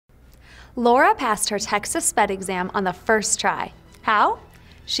Laura passed her TExES Sped exam on the first try. How?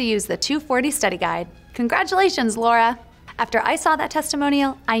 She used the 240 study guide. Congratulations, Laura! After I saw that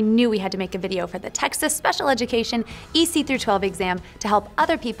testimonial, I knew we had to make a video for the TExES Special Education EC-12 exam to help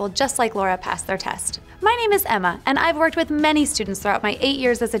other people just like Laura pass their test. My name is Emma, and I've worked with many students throughout my 8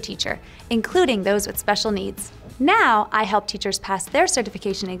 years as a teacher, including those with special needs. Now, I help teachers pass their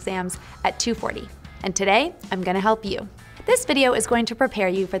certification exams at 240, and today, I'm going to help you. This video is going to prepare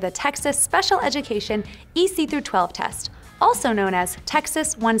you for the TExES Special Education EC-12 test, also known as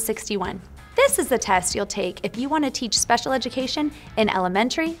TExES 161. This is the test you'll take if you want to teach special education in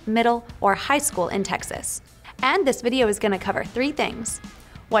elementary, middle, or high school in Texas. And this video is going to cover 3 things: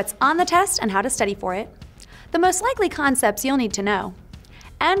 what's on the test and how to study for it, the most likely concepts you'll need to know,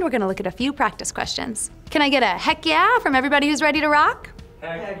 and we're going to look at a few practice questions. Can I get a heck yeah from everybody who's ready to rock?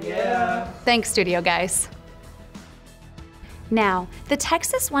 Heck yeah! Thanks, studio guys. Now, the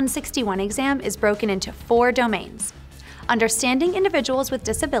TExES 161 exam is broken into 4 domains: understanding individuals with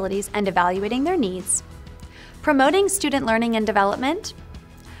disabilities and evaluating their needs, promoting student learning and development,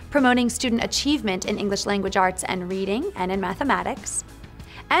 promoting student achievement in English language arts and reading and in mathematics,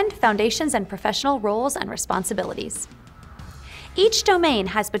 and foundations and professional roles and responsibilities. Each domain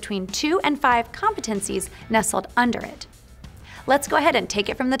has between 2 and 5 competencies nestled under it. Let's go ahead and take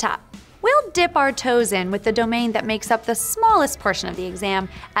it from the top. We'll dip our toes in with the domain that makes up the smallest portion of the exam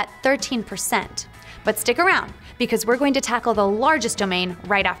at 13%. But stick around, because we're going to tackle the largest domain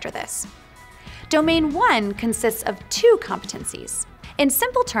right after this. Domain 1 consists of 2 competencies. In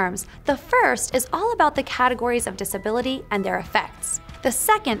simple terms, the first is all about the categories of disability and their effects. The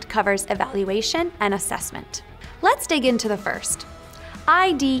second covers evaluation and assessment. Let's dig into the first.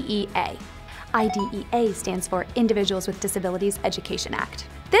 IDEA. IDEA stands for Individuals with Disabilities Education Act.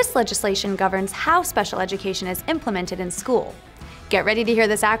 This legislation governs how special education is implemented in school. Get ready to hear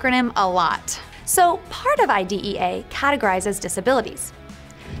this acronym a lot. So, part of IDEA categorizes disabilities.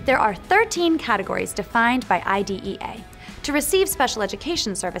 There are 13 categories defined by IDEA. To receive special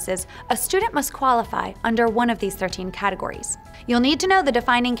education services, a student must qualify under one of these 13 categories. You'll need to know the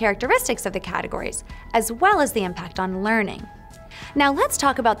defining characteristics of the categories, as well as the impact on learning. Now let's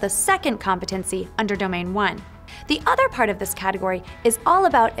talk about the second competency under Domain 1. The other part of this category is all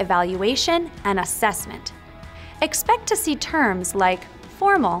about evaluation and assessment. Expect to see terms like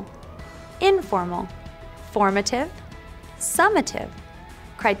formal, informal, formative, summative,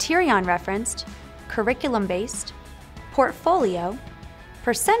 criterion referenced, curriculum-based, portfolio,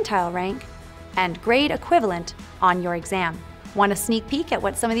 percentile rank, and grade equivalent on your exam. Want a sneak peek at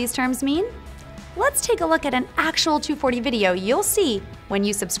what some of these terms mean? Let's take a look at an actual 240 video you'll see when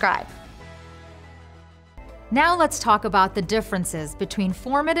you subscribe. Now let's talk about the differences between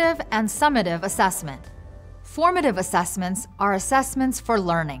formative and summative assessment. Formative assessments are assessments for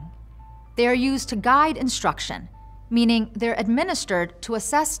learning. They are used to guide instruction, meaning they're administered to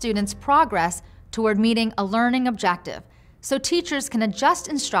assess students' progress toward meeting a learning objective, so teachers can adjust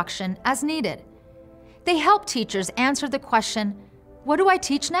instruction as needed. They help teachers answer the question, what do I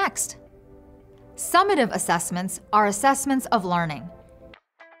teach next? Summative assessments are assessments of learning.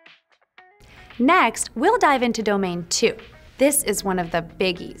 Next, we'll dive into Domain 2. This is one of the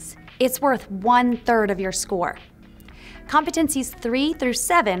biggies. It's worth 1/3 of your score. Competencies 3 through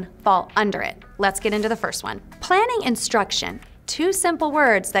 7 fall under it. Let's get into the first one. Planning instruction. 2 simple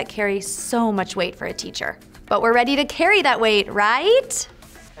words that carry so much weight for a teacher. But we're ready to carry that weight, right?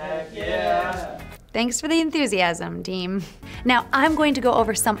 Heck yeah! Thanks for the enthusiasm, team. Now I'm going to go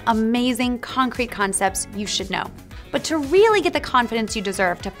over some amazing concrete concepts you should know. But to really get the confidence you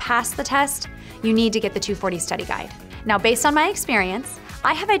deserve to pass the test, you need to get the 240 study guide. Now, based on my experience,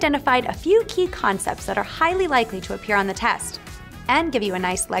 I have identified a few key concepts that are highly likely to appear on the test and give you a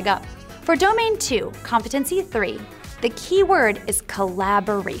nice leg up. For Domain 2, Competency 3, the key word is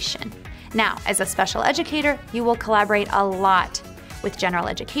collaboration. Now, as a special educator, you will collaborate a lot with general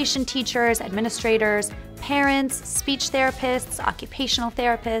education teachers, administrators, parents, speech therapists, occupational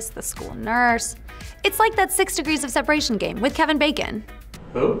therapists, the school nurse. It's like that 6 Degrees of Separation game with Kevin Bacon.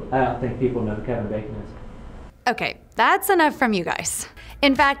 Who? I don't think people know who Kevin Bacon is. Okay, that's enough from you guys.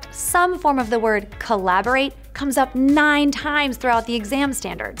 In fact, some form of the word collaborate comes up 9 times throughout the exam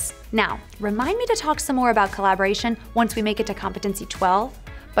standards. Now, remind me to talk some more about collaboration once we make it to Competency 12,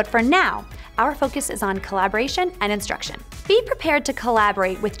 but for now, our focus is on collaboration and instruction. Be prepared to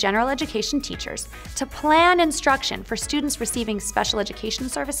collaborate with general education teachers to plan instruction for students receiving special education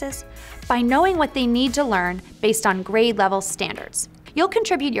services by knowing what they need to learn based on grade level standards. You'll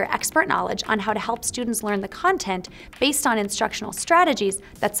contribute your expert knowledge on how to help students learn the content based on instructional strategies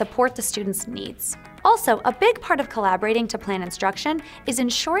that support the students' needs. Also, a big part of collaborating to plan instruction is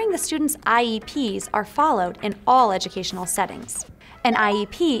ensuring the students' IEPs are followed in all educational settings. An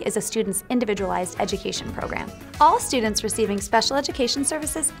IEP is a student's individualized education program. All students receiving special education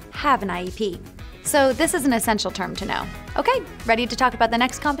services have an IEP. So this is an essential term to know. Okay, ready to talk about the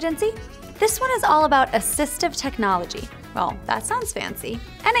next competency? This one is all about assistive technology. Well, that sounds fancy,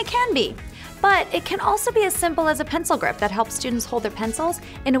 and it can be. But it can also be as simple as a pencil grip that helps students hold their pencils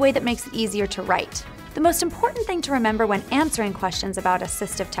in a way that makes it easier to write. The most important thing to remember when answering questions about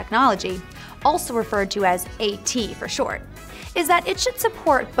assistive technology, also referred to as AT for short, is that it should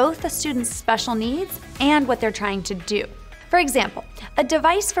support both the student's special needs and what they're trying to do. For example, a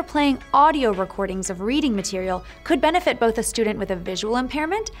device for playing audio recordings of reading material could benefit both a student with a visual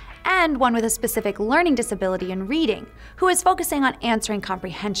impairment and one with a specific learning disability in reading, who is focusing on answering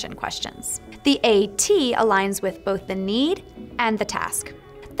comprehension questions. The AT aligns with both the need and the task.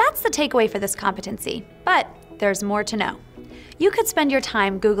 That's the takeaway for this competency, but there's more to know. You could spend your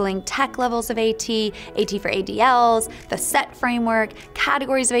time Googling tech levels of AT, AT for ADLs, the SET framework,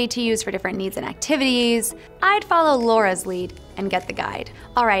 categories of AT used for different needs and activities. I'd follow Laura's lead and get the guide.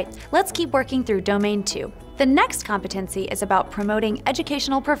 All right, let's keep working through Domain 2. The next competency is about promoting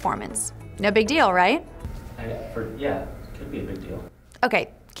educational performance. No big deal, right? Yeah, could be a big deal. Okay,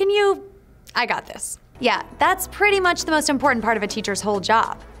 I got this. Yeah, that's pretty much the most important part of a teacher's whole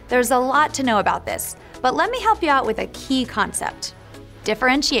job. There's a lot to know about this, but let me help you out with a key concept.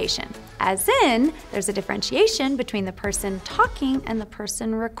 Differentiation. As in, there's a differentiation between the person talking and the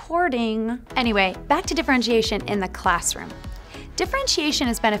person recording. Anyway, back to differentiation in the classroom. Differentiation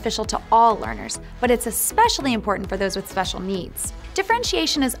is beneficial to all learners, but it's especially important for those with special needs.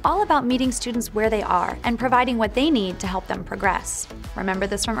 Differentiation is all about meeting students where they are and providing what they need to help them progress. Remember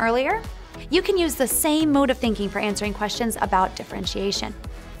this from earlier? You can use the same mode of thinking for answering questions about differentiation.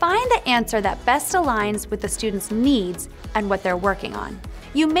 Find the answer that best aligns with the student's needs and what they're working on.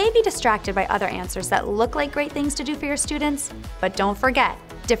 You may be distracted by other answers that look like great things to do for your students, but don't forget,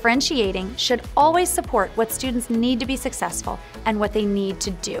 differentiating should always support what students need to be successful and what they need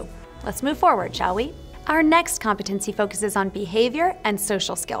to do. Let's move forward, shall we? Our next competency focuses on behavior and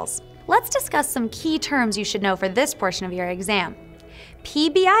social skills. Let's discuss some key terms you should know for this portion of your exam.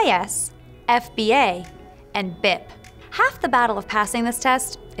 PBIS, FBA, and BIP. Half the battle of passing this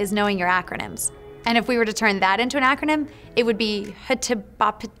test is knowing your acronyms. And if we were to turn that into an acronym, it would be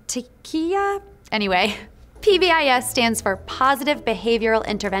HTBAPTIKIA? Anyway, PBIS stands for Positive Behavioral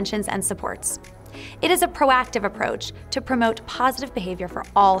Interventions and Supports. It is a proactive approach to promote positive behavior for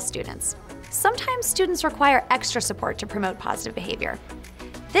all students. Sometimes students require extra support to promote positive behavior.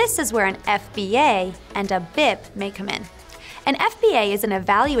 This is where an FBA and a BIP may come in. An FBA is an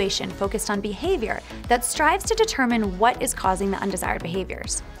evaluation focused on behavior that strives to determine what is causing the undesired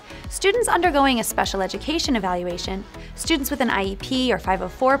behaviors. Students undergoing a special education evaluation, students with an IEP or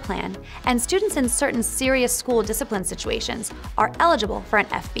 504 plan, and students in certain serious school discipline situations are eligible for an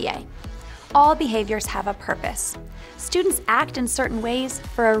FBA. All behaviors have a purpose. Students act in certain ways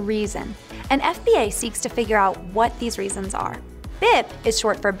for a reason. An FBA seeks to figure out what these reasons are. BIP is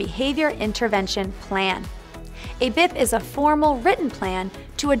short for Behavior Intervention Plan. A BIP is a formal written plan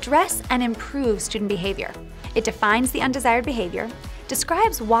to address and improve student behavior. It defines the undesired behavior,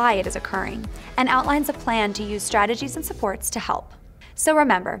 describes why it is occurring, and outlines a plan to use strategies and supports to help. So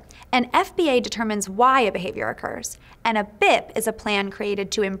remember, an FBA determines why a behavior occurs, and a BIP is a plan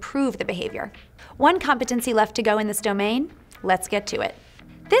created to improve the behavior. One competency left to go in this domain? Let's get to it.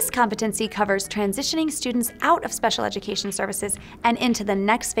 This competency covers transitioning students out of special education services and into the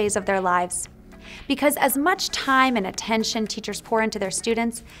next phase of their lives. Because as much time and attention teachers pour into their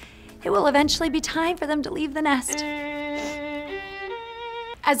students, it will eventually be time for them to leave the nest.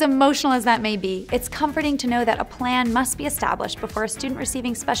 As emotional as that may be, it's comforting to know that a plan must be established before a student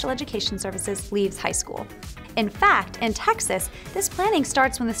receiving special education services leaves high school. In fact, in TExES, this planning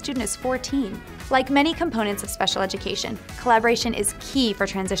starts when the student is 14. Like many components of special education, collaboration is key for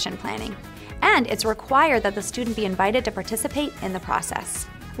transition planning, and it's required that the student be invited to participate in the process.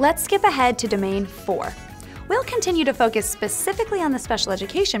 Let's skip ahead to Domain 4. We'll continue to focus specifically on the special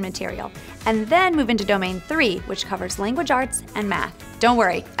education material, and then move into Domain 3, which covers language arts and math. Don't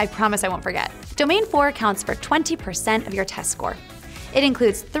worry, I promise I won't forget. Domain 4 accounts for 20% of your test score. It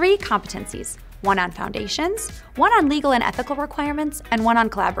includes 3 competencies, one on foundations, one on legal and ethical requirements, and one on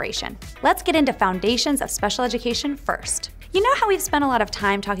collaboration. Let's get into foundations of special education first. You know how we've spent a lot of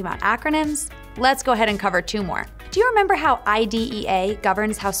time talking about acronyms? Let's go ahead and cover 2 more. Do you remember how IDEA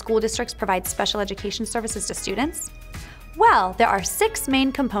governs how school districts provide special education services to students? Well, there are 6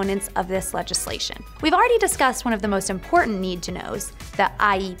 main components of this legislation. We've already discussed one of the most important need-to-knows, the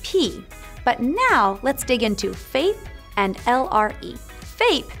IEP, but now let's dig into FAPE and LRE.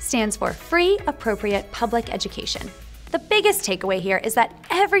 FAPE stands for Free Appropriate Public Education. The biggest takeaway here is that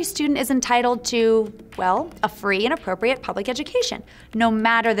every student is entitled to, well, a free and appropriate public education, no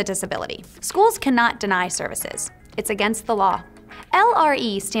matter the disability. Schools cannot deny services. It's against the law.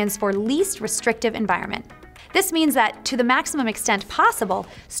 LRE stands for Least Restrictive Environment. This means that, to the maximum extent possible,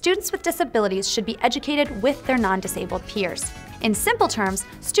 students with disabilities should be educated with their non-disabled peers. In simple terms,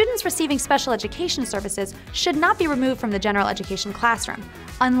 students receiving special education services should not be removed from the general education classroom,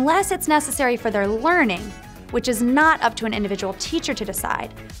 unless it's necessary for their learning, which is not up to an individual teacher to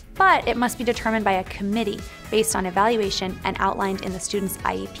decide, but it must be determined by a committee based on evaluation and outlined in the student's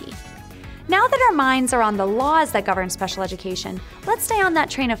IEP. Now that our minds are on the laws that govern special education, let's stay on that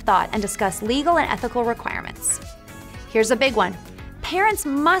train of thought and discuss legal and ethical requirements. Here's a big one. Parents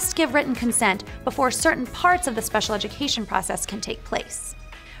must give written consent before certain parts of the special education process can take place.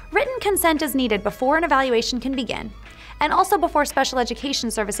 Written consent is needed before an evaluation can begin, and also before special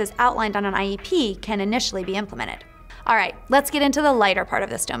education services outlined on an IEP can initially be implemented. All right, let's get into the lighter part of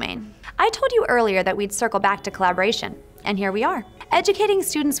this domain. I told you earlier that we'd circle back to collaboration, and here we are. Educating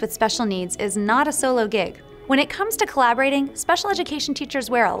students with special needs is not a solo gig. When it comes to collaborating, special education teachers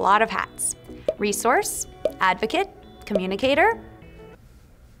wear a lot of hats. Resource, advocate, communicator.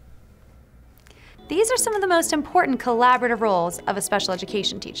 These are some of the most important collaborative roles of a special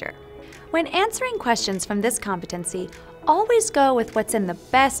education teacher. When answering questions from this competency, always go with what's in the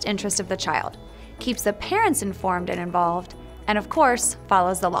best interest of the child, keeps the parents informed and involved, and of course,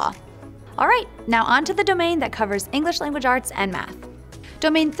 follows the law. All right, now on to the domain that covers English language arts and math.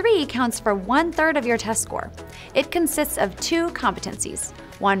 Domain 3 counts for 1/3 of your test score. It consists of 2 competencies,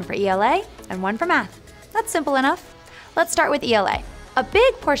 one for ELA and one for math. That's simple enough. Let's start with ELA. A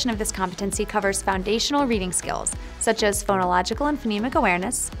big portion of this competency covers foundational reading skills, such as phonological and phonemic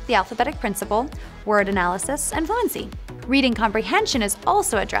awareness, the alphabetic principle, word analysis, and fluency. Reading comprehension is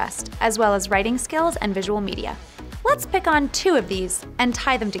also addressed, as well as writing skills and visual media. Let's pick on 2 of these and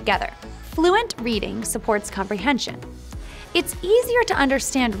tie them together. Fluent reading supports comprehension. It's easier to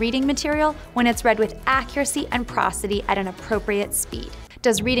understand reading material when it's read with accuracy and prosody at an appropriate speed.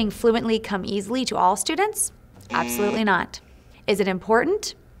 Does reading fluently come easily to all students? Absolutely not. Is it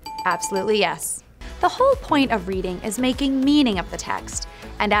important? Absolutely yes. The whole point of reading is making meaning of the text,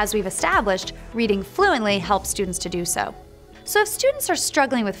 and as we've established, reading fluently helps students to do so. So if students are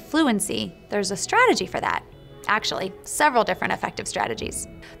struggling with fluency, there's a strategy for that. Actually, several different effective strategies.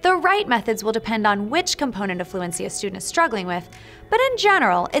 The right methods will depend on which component of fluency a student is struggling with, but in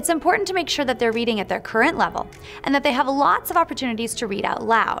general, it's important to make sure that they're reading at their current level and that they have lots of opportunities to read out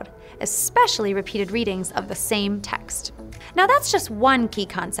loud, especially repeated readings of the same text. Now that's just one key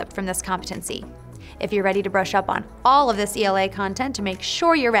concept from this competency. If you're ready to brush up on all of this ELA content to make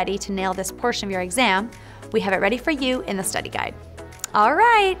sure you're ready to nail this portion of your exam, we have it ready for you in the study guide. All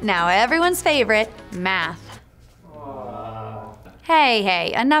right, now everyone's favorite, math.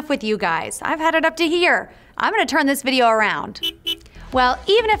 Hey, enough with you guys. I've had it up to here. I'm gonna turn this video around. Well,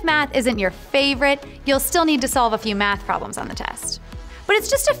 even if math isn't your favorite, you'll still need to solve a few math problems on the test. But it's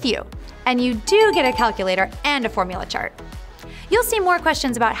just a few, and you do get a calculator and a formula chart. You'll see more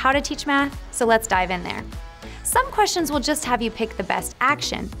questions about how to teach math, so let's dive in there. Some questions will just have you pick the best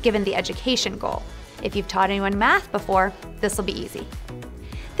action, given the education goal. If you've taught anyone math before, this will be easy.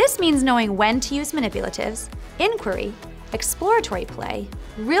 This means knowing when to use manipulatives, inquiry, exploratory play,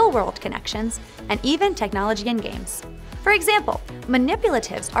 real-world connections, and even technology and games. For example,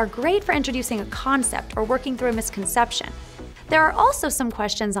 manipulatives are great for introducing a concept or working through a misconception. There are also some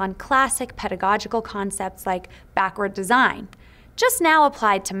questions on classic pedagogical concepts like backward design, just now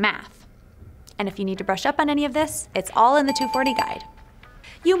applied to math. And if you need to brush up on any of this, it's all in the 240 guide.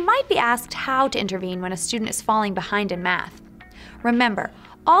 You might be asked how to intervene when a student is falling behind in math. Remember,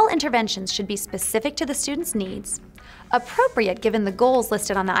 all interventions should be specific to the student's needs, appropriate given the goals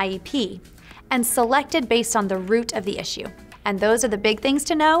listed on the IEP, and selected based on the root of the issue. And those are the big things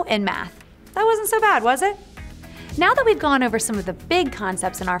to know in math. That wasn't so bad, was it? Now that we've gone over some of the big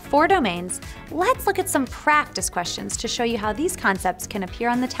concepts in our 4 domains, let's look at some practice questions to show you how these concepts can appear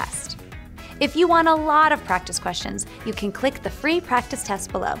on the test. If you want a lot of practice questions, you can click the free practice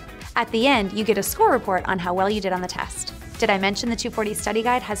test below. At the end, you get a score report on how well you did on the test. Did I mention the 240 study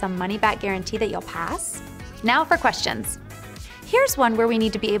guide has a money-back guarantee that you'll pass? Now for questions. Here's one where we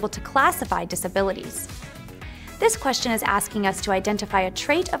need to be able to classify disabilities. This question is asking us to identify a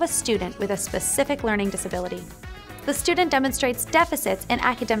trait of a student with a specific learning disability. the student demonstrates deficits in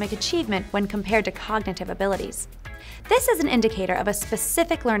academic achievement when compared to cognitive abilities. This is an indicator of a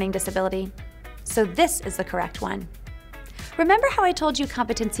specific learning disability, so this is the correct one. Remember how I told you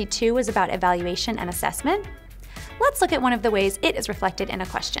Competency 2 was about evaluation and assessment? Let's look at one of the ways it is reflected in a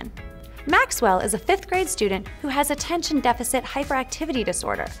question. Maxwell is a 5th grade student who has attention deficit hyperactivity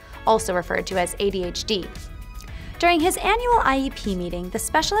disorder, also referred to as ADHD. During his annual IEP meeting, the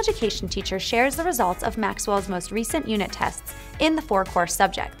special education teacher shares the results of Maxwell's most recent unit tests in the 4 core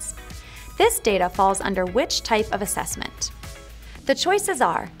subjects. This data falls under which type of assessment? The choices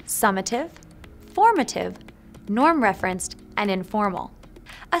are summative, formative, norm-referenced, and informal.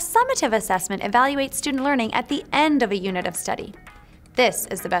 A summative assessment evaluates student learning at the end of a unit of study. This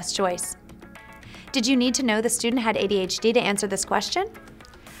is the best choice. Did you need to know the student had ADHD to answer this question?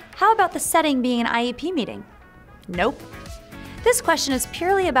 How about the setting being an IEP meeting? Nope. This question is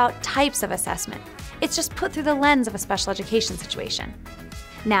purely about types of assessment. It's just put through the lens of a special education situation.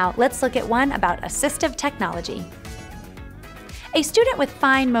 Now, let's look at one about assistive technology. A student with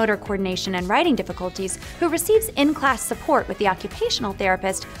fine motor coordination and writing difficulties who receives in-class support with the occupational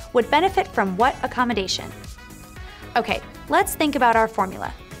therapist would benefit from what accommodation? Okay, let's think about our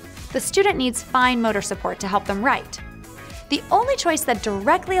formula. The student needs fine motor support to help them write. The only choice that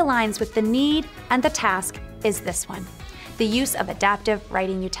directly aligns with the need and the task is this one, the use of adaptive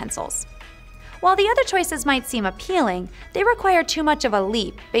writing utensils. While the other choices might seem appealing, they require too much of a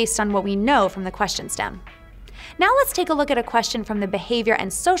leap based on what we know from the question stem. Now let's take a look at a question from the behavior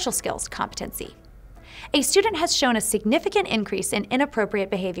and social skills competency. A student has shown a significant increase in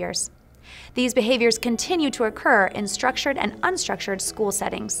inappropriate behaviors. These behaviors continue to occur in structured and unstructured school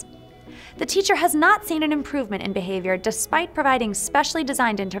settings. The teacher has not seen an improvement in behavior despite providing specially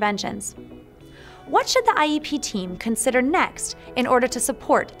designed interventions. What should the IEP team consider next in order to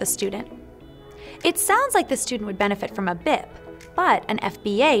support the student? It sounds like the student would benefit from a BIP, but an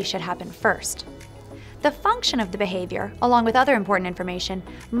FBA should happen first. The function of the behavior, along with other important information,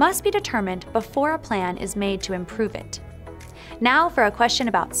 must be determined before a plan is made to improve it. Now for a question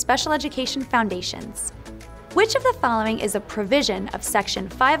about special education foundations. Which of the following is a provision of Section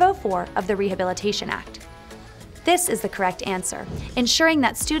 504 of the Rehabilitation Act? This is the correct answer, ensuring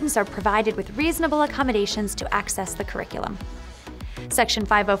that students are provided with reasonable accommodations to access the curriculum. Section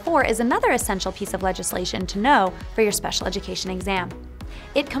 504 is another essential piece of legislation to know for your special education exam.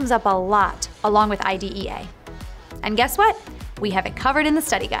 It comes up a lot, along with IDEA. And guess what? We have it covered in the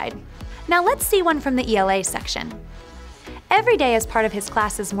study guide. Now let's see one from the ELA section. Every day as part of his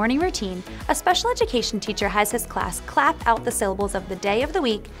class's morning routine, a special education teacher has his class clap out the syllables of the day of the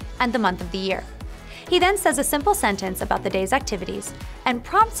week and the month of the year. He then says a simple sentence about the day's activities and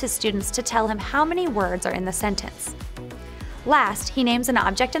prompts his students to tell him how many words are in the sentence. Last, he names an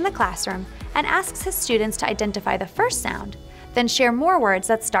object in the classroom and asks his students to identify the first sound, then share more words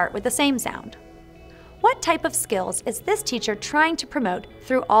that start with the same sound. What type of skills is this teacher trying to promote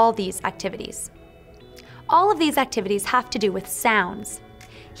through all these activities? All of these activities have to do with sounds.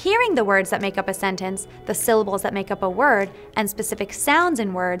 Hearing the words that make up a sentence, the syllables that make up a word, and specific sounds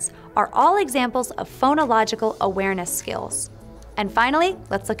in words are all examples of phonological awareness skills. And finally,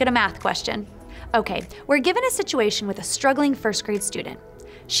 let's look at a math question. Okay, we're given a situation with a struggling 1st grade student.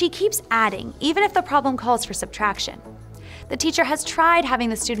 She keeps adding, even if the problem calls for subtraction. The teacher has tried having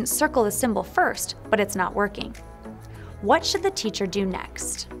the student circle the symbol first, but it's not working. What should the teacher do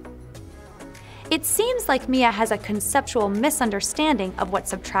next? It seems like Mia has a conceptual misunderstanding of what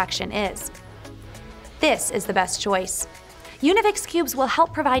subtraction is. This is the best choice. Unifix cubes will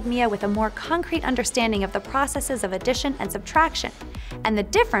help provide Mia with a more concrete understanding of the processes of addition and subtraction, and the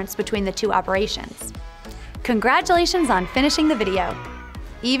difference between the two operations. Congratulations on finishing the video.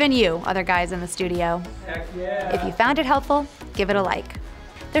 Even you, other guys in the studio. Heck yeah. If you found it helpful, give it a like.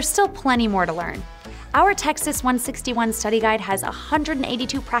 There's still plenty more to learn. Our TExES 161 study guide has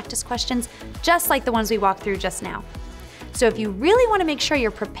 182 practice questions just like the ones we walked through just now. So if you really want to make sure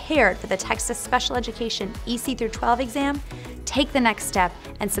you're prepared for the TExES Special Education EC-12 exam, take the next step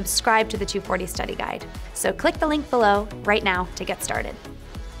and subscribe to the 240 study guide. So click the link below right now to get started.